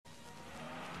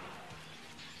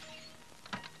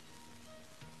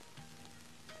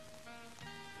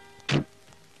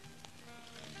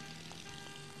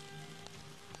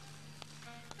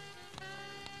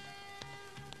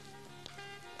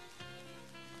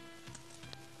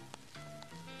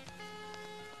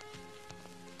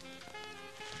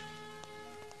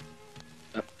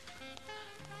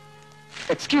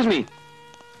Excuse me.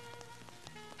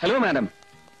 Hello madam,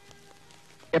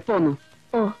 എപ്പോ വന്നു?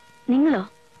 ഓ, നിങ്ങളോ?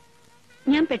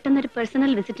 ഞാൻ പെട്ടെന്നൊരു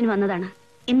പേഴ്സണൽ വിസിറ്റിന് വന്നതാണ്,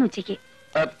 ഇന്ന് ഉച്ചയ്ക്ക്.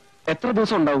 എത്ര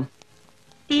ദിവസം ഉണ്ടാവും?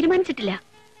 തീരുമാനിച്ചിട്ടില്ല.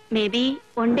 May be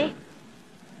 1 day.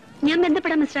 ഞാൻ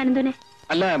ബന്ധപ്പെടാം മിസ്റ്റർ അനന്തുവിനെ.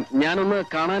 അല്ല, ഞാനൊന്ന്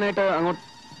കാണാനായിട്ട് അങ്ങോട്ട്.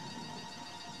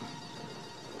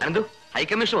 അനന്തു,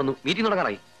 ഹൈക്കമ്മീഷൻ വന്നു, meeting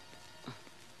നടക്കാറായി.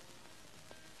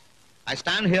 I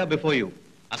stand here before you,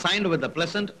 assigned with the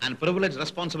pleasant and privileged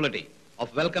responsibility of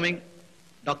welcoming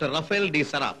Dr. Rafael D.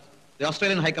 Saraf, the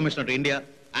Australian High Commissioner to India,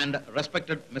 and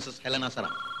respected Mrs. Helena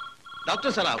Saraf. Dr.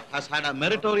 Saraf has had a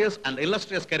meritorious and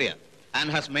illustrious career and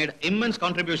has made immense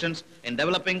contributions in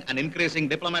developing and increasing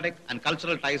diplomatic and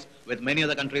cultural ties with many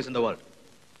other countries in the world.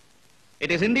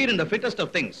 It is indeed in the fittest of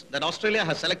things that Australia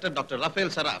has selected Dr.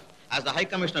 Rafael Saraf as the High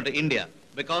Commissioner to India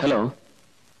because...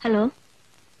 Hello.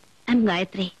 I'm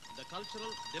Gayatri.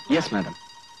 Yes madam.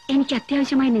 എനിക്ക്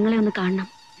അത്യാവശ്യമായി നിങ്ങളെ ഒന്ന് കാണണം.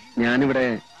 ഞാനിവിടെ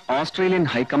Australian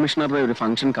high കമ്മീഷണറുടെ ഒരു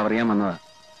function cover ചെയ്യാൻ വന്നതാ.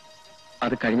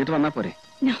 അത് കഴിഞ്ഞിട്ട് വന്നാ പോരെ?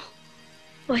 നോ,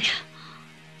 പോരാ.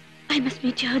 I must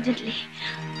meet you urgently.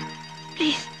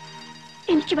 Please,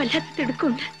 എനിക്ക് വല്ലാത്ത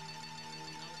തിടുക്കമുണ്ട്.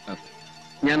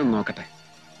 ഞാനൊന്ന് നോക്കട്ടെ.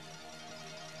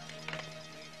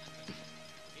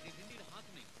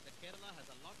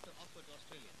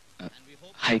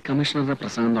 ഹൈ കമ്മീഷണറുടെ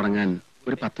പ്രസംഗം തുടങ്ങാൻ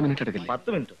ഒരു 10 മിനിറ്റ് എടുക്കില്ല.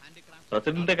 10 മിനിറ്റ്?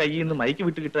 പ്രസിഡന്റിന്റെ കയ്യിൽ നിന്ന് മൈക്ക്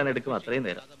വിട്ട് കിട്ടാൻ എടുക്കും അത്രയും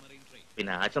നേരം.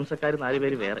 പിന്നെ ആശംസക്കാർ 4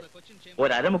 പേര് വേറെ.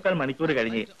 1.25 മണിക്കൂർ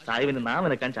കഴിഞ്ഞ് സാഹിബിന്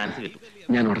നാമനക്കാൻ ചാൻസ് കിട്ടും.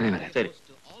 ഞാൻ ഉടനെ വരാം. ശരി.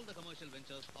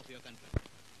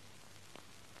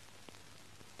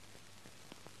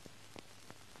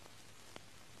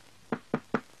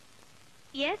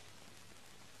 യെസ്.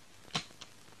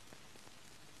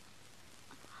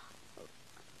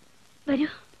 വരൂ,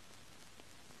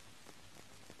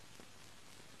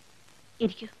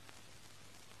 ഇരിക്കൂ.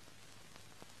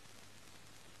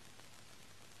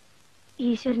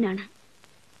 ഈശ്വരനാണ്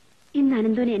ഇന്ന്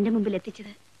അനന്തോനെ എന്റെ മുമ്പിൽ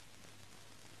എത്തിച്ചത്.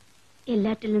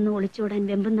 എല്ലാറ്റിൽ നിന്നും ഒളിച്ചോടാൻ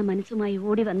വെമ്പുന്ന മനസ്സുമായി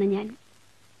ഓടി വന്ന ഞാൻ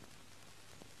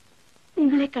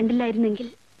നിങ്ങളെ കണ്ടില്ലായിരുന്നെങ്കിൽ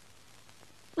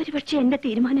ഒരുപക്ഷെ എന്റെ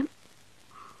തീരുമാനം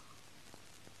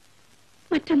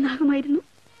മറ്റൊന്നാകുമായിരുന്നു.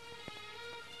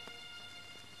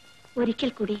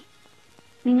 ഒരിക്കൽ കൂടി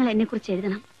നിങ്ങൾ എന്നെ കുറിച്ച്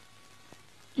എഴുതണം.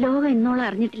 ലോകം ഇന്നോളം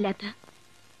അറിഞ്ഞിട്ടില്ലാത്ത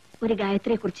ഒരു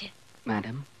ഗായത്രിയെ കുറിച്ച്.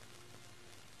 മാഡം,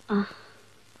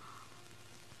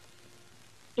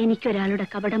 എനിക്കൊരാളുടെ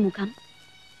കപടമുഖം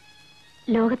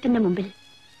ലോകത്തിന്റെ മുമ്പിൽ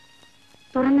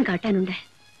തുറന്നു കാട്ടാനുണ്ട്.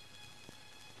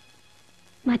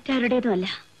 മറ്റാരുടേതുമല്ല,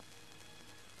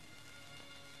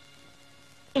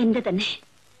 എന്റെ തന്നെ.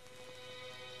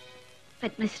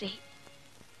 Padmashri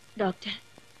doctor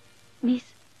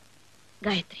miss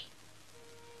Gayathri.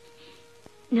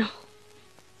 No,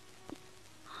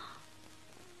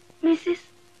 Mrs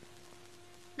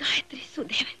Gayathri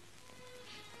Sudevan.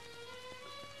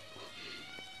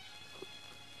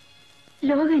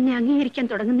 ലോകം എന്നെ അംഗീകരിക്കാൻ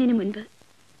തുടങ്ങുന്നതിന് മുൻപ്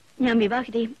ഞാൻ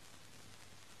വിവാഹിതയും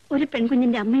ഒരു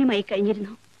പെൺകുഞ്ഞിന്റെ അമ്മയുമായി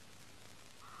കഴിഞ്ഞിരുന്നു.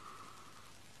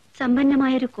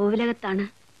 സമ്പന്നമായൊരു കോവിലകത്താണ്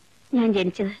ഞാൻ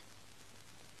ജനിച്ചത്.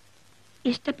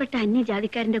 ഇഷ്ടപ്പെട്ട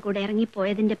അന്യജാതിക്കാരന്റെ കൂടെ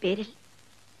ഇറങ്ങിപ്പോയതിന്റെ പേരിൽ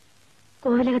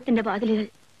കോവിലകത്തിന്റെ വാതിലുകൾ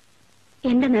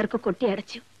എന്റെ നേർക്ക്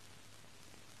കൊട്ടിയടച്ചു.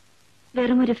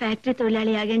 വെറുമൊരു ഫാക്ടറി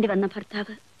തൊഴിലാളിയാകേണ്ടി വന്ന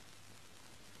ഭർത്താവ്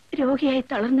രോഗിയായി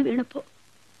തളർന്നു വീണപ്പോ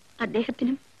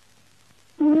അദ്ദേഹത്തിനും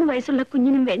 3 വയസ്സുള്ള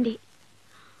കുഞ്ഞിനും വേണ്ടി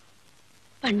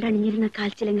പണ്ടണിഞ്ഞിരുന്ന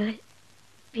കാൽച്ചിലങ്കകൾ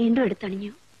വീണ്ടും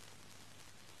എടുത്തണിഞ്ഞു.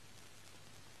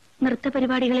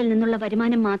 നൃത്തപരിപാടികളിൽ നിന്നുള്ള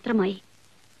വരുമാനം മാത്രമായി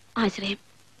ആശ്രയം.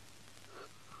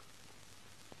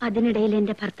 അതിനിടയിൽ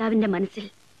എന്റെ ഭർത്താവിന്റെ മനസ്സിൽ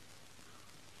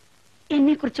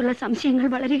എന്നെക്കുറിച്ചുള്ള സംശയങ്ങൾ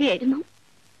വളരുകയായിരുന്നു.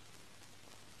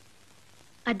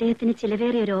 അദ്ദേഹത്തിന്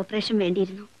ചിലവേറിയ ഒരു ഓപ്പറേഷൻ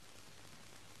വേണ്ടിയിരുന്നു.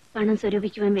 പണം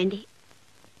സ്വരൂപിക്കുവാൻ വേണ്ടി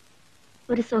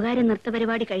ഒരു സ്വകാര്യ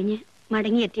നൃത്തപരിപാടി കഴിഞ്ഞ്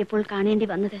മടങ്ങിയെത്തിയപ്പോൾ കാണേണ്ടി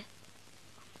വന്നത്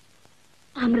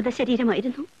ആ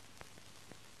മൃതശരീരമായിരുന്നു.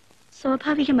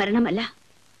 സ്വാഭാവിക മരണമല്ല,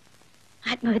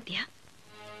 ആത്മഹത്യ.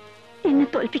 എന്നെ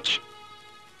തോൽപ്പിക്കാൻ.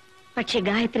 പക്ഷെ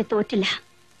ഗായത്രി തോറ്റില്ല.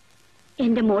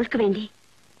 എന്റെ മോൾക്ക് വേണ്ടി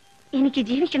എനിക്ക്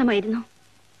ജീവിക്കണമായിരുന്നു.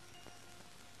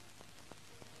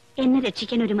 എന്നെ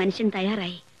രക്ഷിക്കാൻ ഒരു മനുഷ്യൻ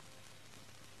തയ്യാറായി.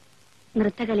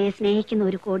 നൃത്തകലയെ സ്നേഹിക്കുന്ന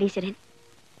ഒരു കോടീശ്വരൻ.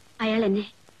 അയാൾ എന്നെ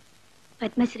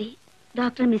പത്മശ്രീ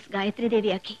ഡോക്ടർ മിസ് ഗായത്രി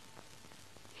ദേവിയാക്കി.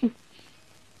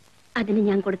 അതിന്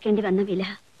ഞാൻ കൊടുക്കേണ്ടി വന്ന വില.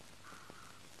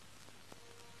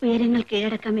 ഉയരങ്ങൾ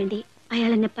കീഴടക്കാൻ വേണ്ടി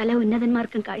അയാൾ എന്നെ പല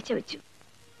ഉന്നതന്മാർക്കും കാഴ്ചവെച്ചു.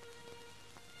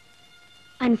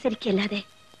 അനുസരിക്കല്ലാതെ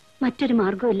മറ്റൊരു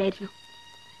മാർഗവുമില്ലായിരുന്നു.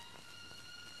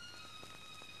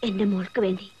 എന്റെ മോൾക്ക്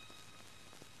വേണ്ടി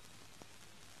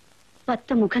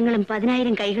 10 മുഖങ്ങളും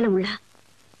 10,000 കൈകളുമുള്ള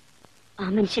ആ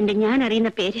മനുഷ്യന്റെ ഞാൻ അറിയുന്ന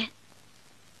പേര്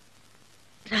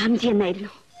രാംജി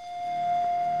എന്നായിരുന്നു.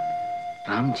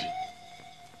 റാംജി?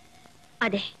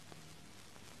 അതെ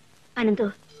അനന്തു,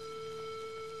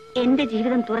 എന്റെ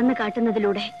ജീവിതം തുറന്നു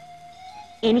കാട്ടുന്നതിലൂടെ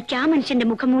എനിക്ക് ആ മനുഷ്യന്റെ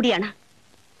മുഖംമൂടിയാണ്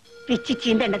പിച്ചി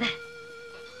ചീന്തേണ്ടത്.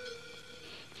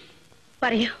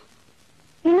 പറയൂ,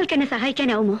 നിങ്ങൾക്ക് എന്നെ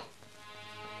സഹായിക്കാനാവുമോ?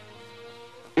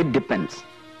 It depends.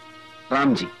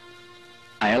 റാംജി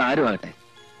അയാൾ ആരും ആകട്ടെ,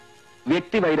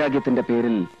 വ്യക്തി വൈരാഗ്യത്തിന്റെ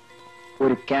പേരിൽ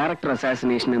ഒരു ക്യാരക്ടർ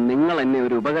അസാസിനേഷന് നിങ്ങൾ എന്നെ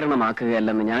ഒരു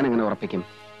ഉപകരണമാക്കുകയല്ലെന്ന് ഞാൻ എങ്ങനെ ഉറപ്പിക്കും?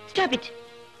 Stop it.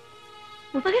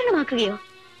 ഉപകരണമാക്കുകയോ?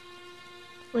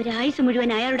 ഒരായുസ്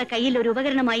മുഴുവൻ അയാളുടെ കയ്യിൽ ഒരു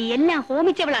ഉപകരണമായി എല്ലാം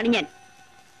ഹോമിച്ചവളാണ് ഞാൻ.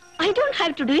 I don't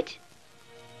have to do it.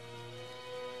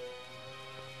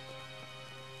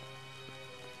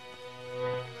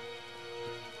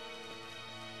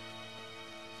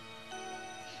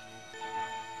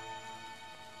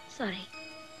 Sorry,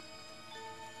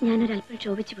 ഞാനൊരല്പം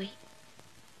ക്ഷോഭിച്ചു പോയി.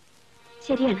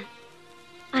 ശരിയാണ്,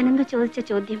 അനന്ത് ചോദിച്ച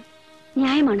ചോദ്യം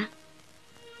ന്യായമാണ്.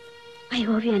 I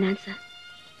awe you an answer.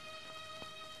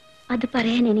 അത്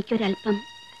പറയാൻ എനിക്കൊരല്പം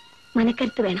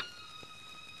മനക്കരുത്ത് വേണം.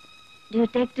 Do you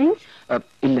take drinks?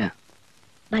 ഇല്ല.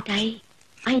 But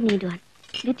I need one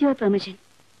with your permission.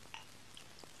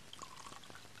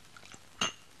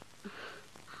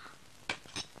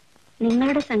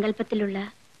 നിങ്ങളുടെ സങ്കല്പത്തിലുള്ള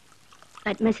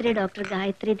പത്മശ്രീ ഡോക്ടർ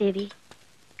ഗായത്രി ദേവി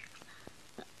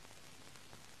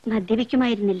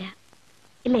മദ്യപിക്കുമായിരുന്നില്ല,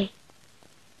 ഇല്ലേ?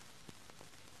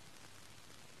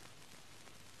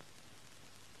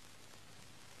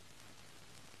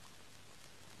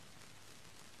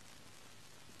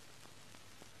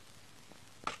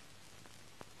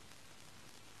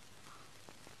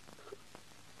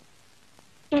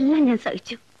 എല്ലാം ഞാൻ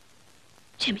സഹിച്ചു,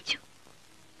 ക്ഷമിച്ചു.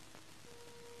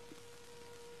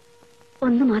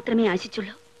 ഒന്നു മാത്രമേ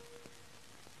ആശിച്ചുള്ളൂ,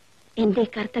 എന്റെ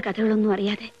കറുത്ത കഥകളൊന്നും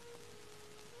അറിയാതെ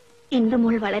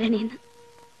ഇന്ദുമോൾ വളരണേന്ന്.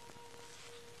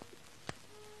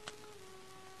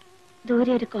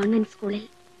 ദൂരെ ഒരു കോൺവെന്റ് സ്കൂളിൽ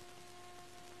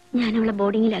ഞാൻ അവളെ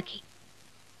ബോർഡിങ്ങിലാക്കി.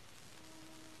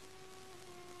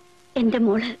 എന്റെ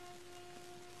മോള്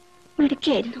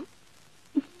മിടുക്കിയായിരുന്നു.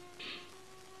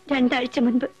 2 ആഴ്ച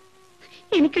മുൻപ്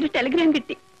എനിക്കൊരു ടെലിഗ്രാം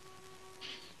കിട്ടി.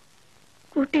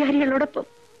 കൂട്ടുകാരികളോടൊപ്പം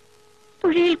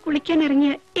പുഴയിൽ കുളിക്കാൻ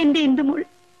ഇറങ്ങിയ എന്റെ ഇന്ദുമോൾ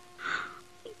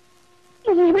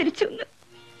മരിച്ചു.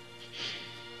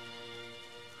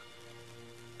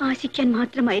 ആശിക്കാൻ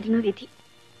മാത്രമായിരുന്നു വിധി.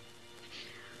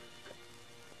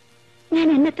 ഞാൻ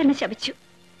എന്നെ തന്നെ ശപിച്ചു.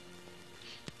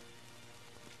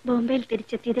 ബോംബെയിൽ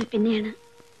തിരിച്ചെത്തിയതിൽ പിന്നെയാണ്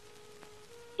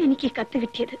എനിക്ക് ഈ കത്ത്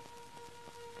കിട്ടിയത്.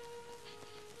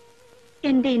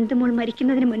 എന്റെ ഇന്ദുമോൾ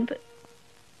മരിക്കുന്നതിന് മുൻപ്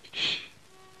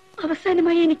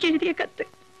അവസാനമായി എനിക്ക് എഴുതിയ കത്ത്.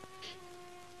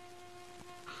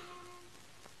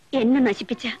 എന്നെ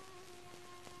നശിപ്പിച്ച,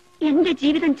 എന്റെ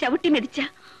ജീവിതം ചവിട്ടി മെതിച്ച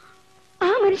ആ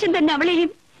മനുഷ്യൻ തന്നെ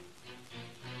അവളെയും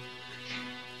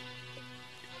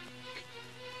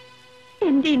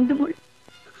എന്റെ ഇന്ദുമോൾ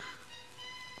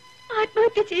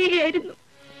ആത്മഹത്യ ചെയ്യുകയായിരുന്നു.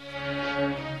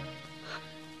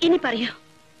 ഇനി പറയൂ,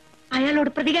 അയാളോട്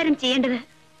പ്രതികാരം ചെയ്യേണ്ടത്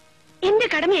എന്റെ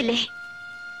കടമയല്ലേ?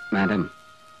 മാഡം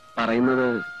പറയുന്നത്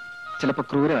ചിലപ്പോൾ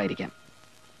ക്രൂരമായിരിക്കാം,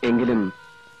 എങ്കിലും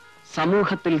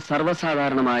സമൂഹത്തിൽ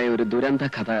സർവ്വസാധാരണമായ ഒരു ദുരന്ത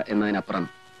കഥ എന്നതിനപ്പുറം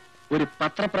ഒരു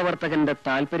പത്രപ്രവർത്തകന്റെ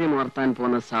താല്പര്യമുണർത്താൻ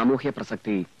പോകുന്ന സാമൂഹ്യ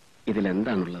പ്രസക്തി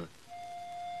ഇതിലെന്താണുള്ളത്?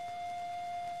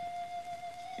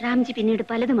 രാംജി പിന്നീട്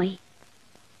പലതുമായി.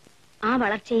 ആ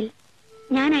വളർച്ചയിൽ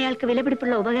ഞാൻ അയാൾക്ക്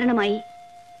വിലപിടിപ്പുള്ള ഉപകരണമായി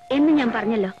എന്ന് ഞാൻ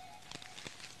പറഞ്ഞല്ലോ.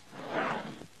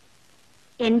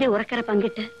 എന്റെ ഉറക്കറ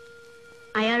പങ്കിട്ട്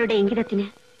അയാളുടെ ഇംഗിതത്തിന്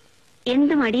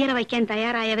എന്തും അടിയറ വയ്ക്കാൻ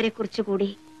തയ്യാറായവരെ കുറിച്ച് കൂടി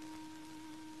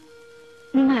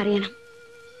നിങ്ങൾ അറിയണം.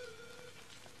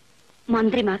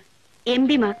 മന്ത്രിമാർ,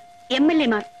 എംപിമാർ, MLA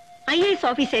മാർ, IAS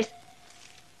ഓഫീസേഴ്സ്.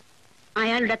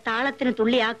 അയാളുടെ താളത്തിന്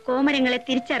തുള്ളി ആ കോമരങ്ങളെ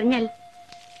തിരിച്ചറിഞ്ഞാൽ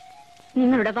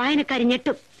നിങ്ങളുടെ വായനക്കാരി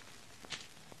ഞെട്ടും.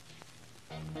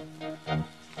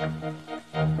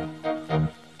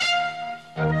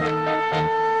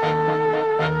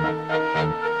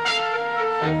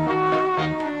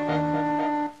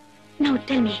 Now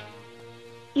tell me,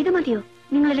 ഇത് മതിയോ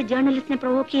നിങ്ങളിലെ ജേർണലിസ്റ്റിനെ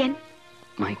പ്രൊവോക്ക് ചെയ്യാൻ?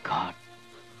 My God.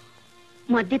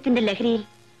 മദ്യത്തിന്റെ ലഹരിയിൽ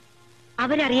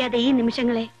അവരറിയാതെ ഈ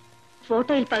നിമിഷങ്ങളെ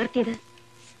ഫോട്ടോയിൽ പകർത്തിയത്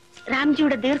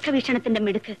രാംജിയുടെ ദീർഘവീക്ഷണത്തിന്റെ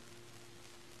മിടുക്ക്.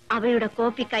 അവയുടെ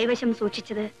കോപ്പി കൈവശം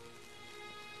സൂക്ഷിച്ചത്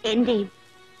എന്റെയും.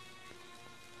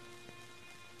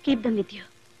 Keep them with you.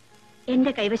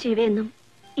 എന്റെ കൈവശം ഇവയൊന്നും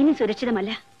ഇനി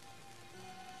സുരക്ഷിതമല്ല.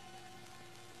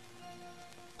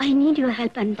 I need your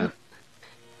help Ananthu.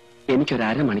 എനിക്കൊരു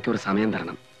 1/2 മണിക്കൂർ സമയം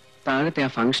തരണം. താഴത്തെ ആ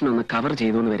ഫംഗ്ഷൻ ഒന്ന് കവർ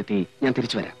ചെയ്തു എന്ന് വരുത്തി ഞാൻ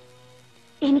തിരിച്ചു വരാം.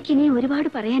 എനിക്കിനി ഒരുപാട്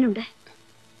പറയാനുണ്ട്.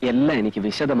 എല്ലാം എനിക്ക്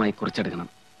വിശദമായി കുറിച്ചെടുക്കണം.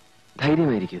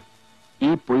 ധൈര്യമായിരിക്കൂ. ഈ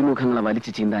പൊയ്മുഖങ്ങളെ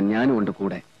വലിച്ചു ചീന്താൻ ഞാനും ഉണ്ട്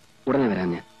കൂടെ. ഉടനെ വരാം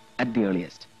ഞാൻ, at the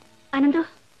earliest. Ananthu,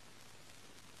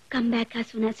 come back as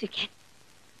soon as you can.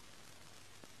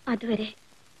 അതുവരെ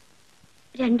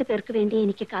 2 പേർക്ക് വേണ്ടി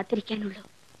എനിക്ക് കാത്തിരിക്കാനുള്ളൂ.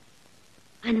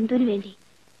 അനന്തുവിന് വേണ്ടി,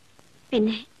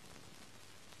 പിന്നെ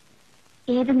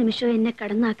ഏത് നിമിഷവും എന്നെ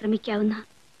കടന്നാക്രമിക്കാവുന്ന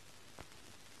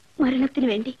മരണത്തിന്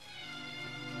വേണ്ടി.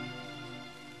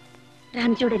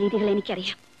 രാംജിയുടെ രീതികൾ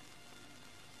എനിക്കറിയാം.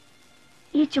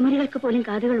 ഈ ചുമരുകൾക്ക് പോലും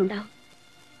കാതുകൾ ഉണ്ടാവും.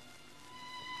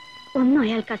 ഒന്നും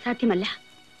അയാൾക്ക് അസാധ്യമല്ല.